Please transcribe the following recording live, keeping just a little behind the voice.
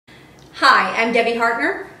Hi, I'm Debbie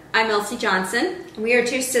Hartner. I'm Elsie Johnson. We are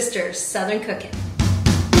two sisters, Southern Cooking.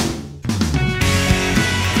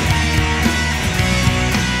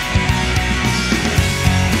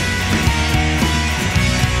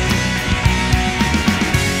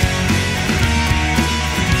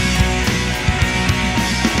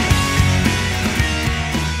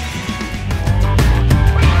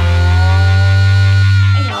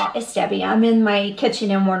 Hey y'all, it's Debbie. I'm in my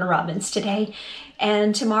kitchen in Warner Robins today.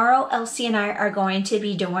 And tomorrow, Elsie and I are going to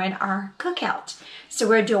be doing our cookout. So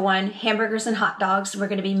we're doing hamburgers and hot dogs. We're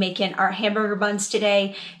going to be making our hamburger buns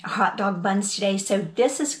today, our hot dog buns today. So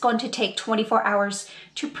this is going to take 24 hours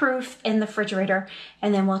to proof in the refrigerator.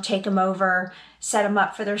 And then we'll take them over, set them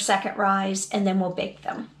up for their second rise, and then we'll bake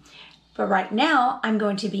them. But right now, I'm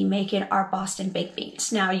going to be making our Boston baked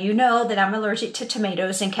beans. Now, you know that I'm allergic to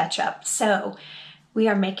tomatoes and ketchup. So we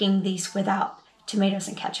are making these without tomatoes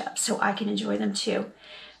and ketchup so I can enjoy them too.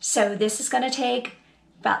 So this is going to take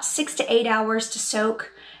about 6 to 8 hours to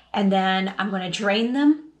soak, and then I'm going to drain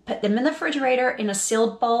them, put them in the refrigerator in a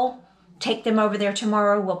sealed bowl, take them over there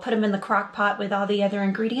tomorrow. We'll put them in the crock pot with all the other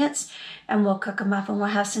ingredients and we'll cook them up and we'll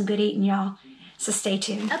have some good eating, y'all. So stay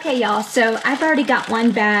tuned. Okay, y'all, so I've already got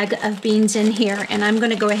one bag of beans in here and I'm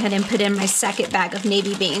going to go ahead and put in my second bag of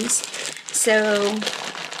navy beans. So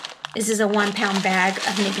this is a 1 pound bag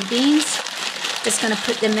of navy beans. Just going to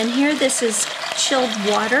put them in here. This is chilled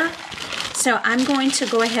water. So I'm going to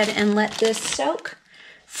go ahead and let this soak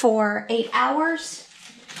for 8 hours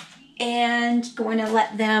and going to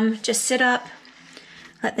let them just sit up,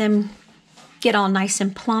 let them get all nice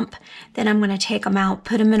and plump. Then I'm going to take them out,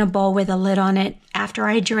 put them in a bowl with a lid on it after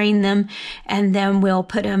I drain them, and then we'll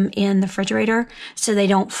put them in the refrigerator so they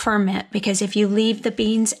don't ferment, because if you leave the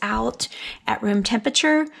beans out at room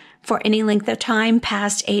temperature for any length of time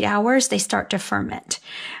past 8 hours, they start to ferment.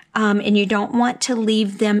 And you don't want to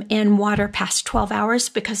leave them in water past 12 hours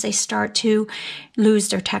because they start to lose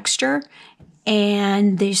their texture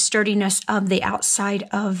and the sturdiness of the outside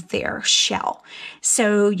of their shell.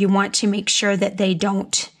 So you want to make sure that they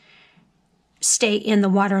don't stay in the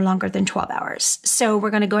water longer than 12 hours. So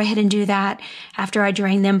we're going to go ahead and do that. After I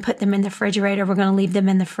drain them, put them in the refrigerator. We're going to leave them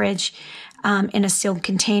in the fridge in a sealed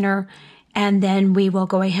container. And then we will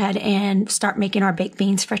go ahead and start making our baked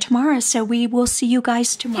beans for tomorrow. So we will see you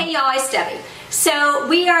guys tomorrow. Hey y'all, it's Debbie. So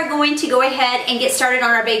we are going to go ahead and get started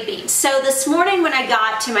on our baked beans. So this morning when I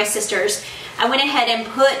got to my sister's, I went ahead and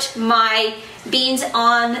put my beans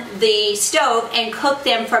on the stove and cooked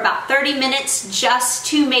them for about 30 minutes just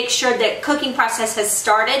to make sure the cooking process has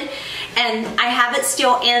started. And I have it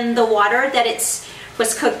still in the water that it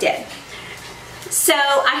was cooked in. So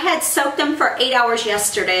I had soaked them for 8 hours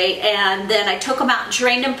yesterday, and then I took them out,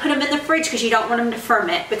 drained them, put them in the fridge because you don't want them to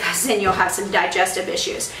ferment because then you'll have some digestive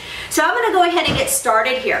issues. So I'm going to go ahead and get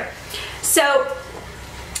started here. So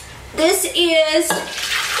this is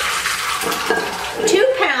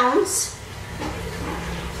 2 pounds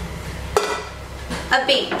of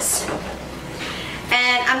beans.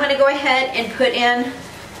 And I'm going to go ahead and put in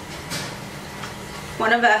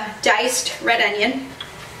one of a diced red onion.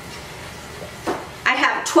 I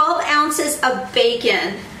have 12 ounces of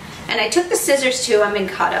bacon, and I took the scissors to them and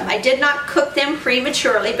cut them. I did not cook them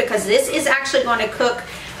prematurely because this is actually going to cook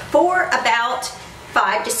for about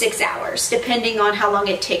 5 to 6 hours, depending on how long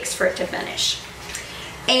it takes for it to finish.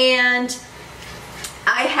 And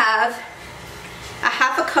I have a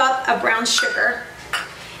 ½ cup of brown sugar,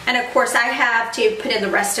 and of course I have to put in the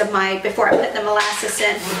rest of my, before I put the molasses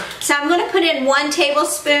in. So I'm going to put in 1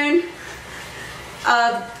 tablespoon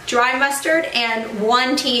of dry mustard and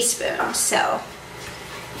 1 teaspoon. So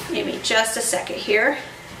give me just a second here.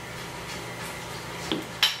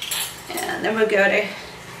 And then we'll go to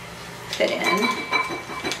put in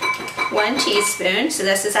 1 teaspoon. So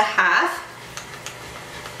this is a half.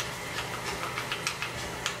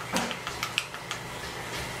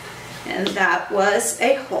 And that was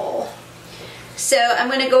a whole. So I'm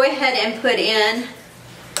going to go ahead and put in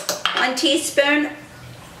 1 teaspoon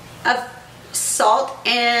of salt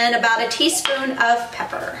and about a teaspoon of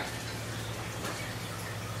pepper.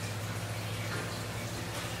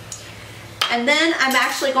 And then I'm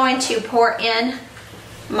actually going to pour in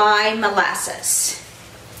my molasses.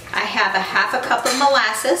 I have a ½ cup of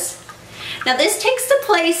molasses. Now this takes the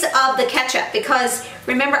place of the ketchup because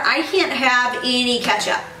remember, I can't have any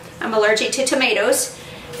ketchup. I'm allergic to tomatoes.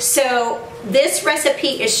 So this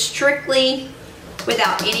recipe is strictly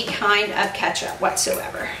without any kind of ketchup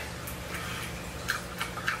whatsoever.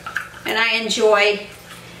 And I enjoy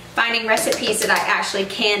finding recipes that I actually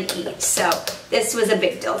can eat. So this was a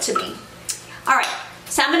big deal to me. All right,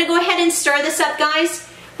 so I'm gonna go ahead and stir this up, guys.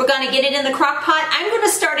 We're going to get it in the crock pot. I'm going to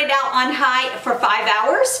start it out on high for 5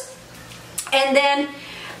 hours, and then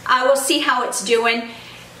I will see how it's doing.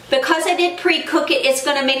 Because I did pre-cook it, it's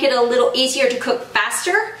going to make it a little easier to cook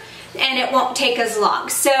faster, and it won't take as long.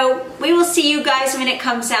 So we will see you guys when it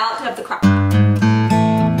comes out of the crock pot.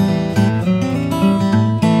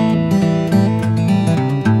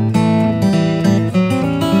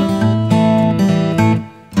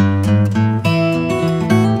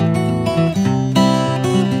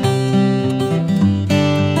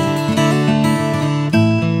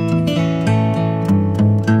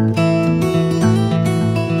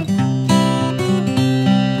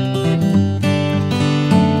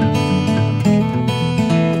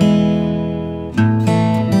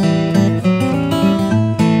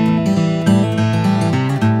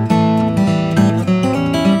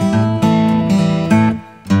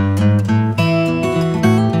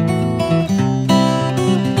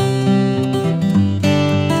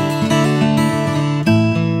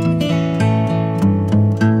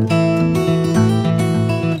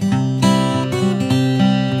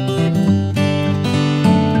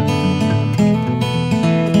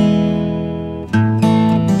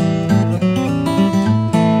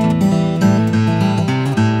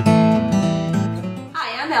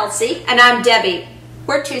 And I'm Debbie.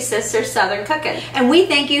 We're two sisters Southern cooking. And we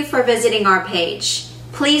thank you for visiting our page.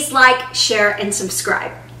 Please like, share, and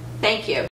subscribe. Thank you.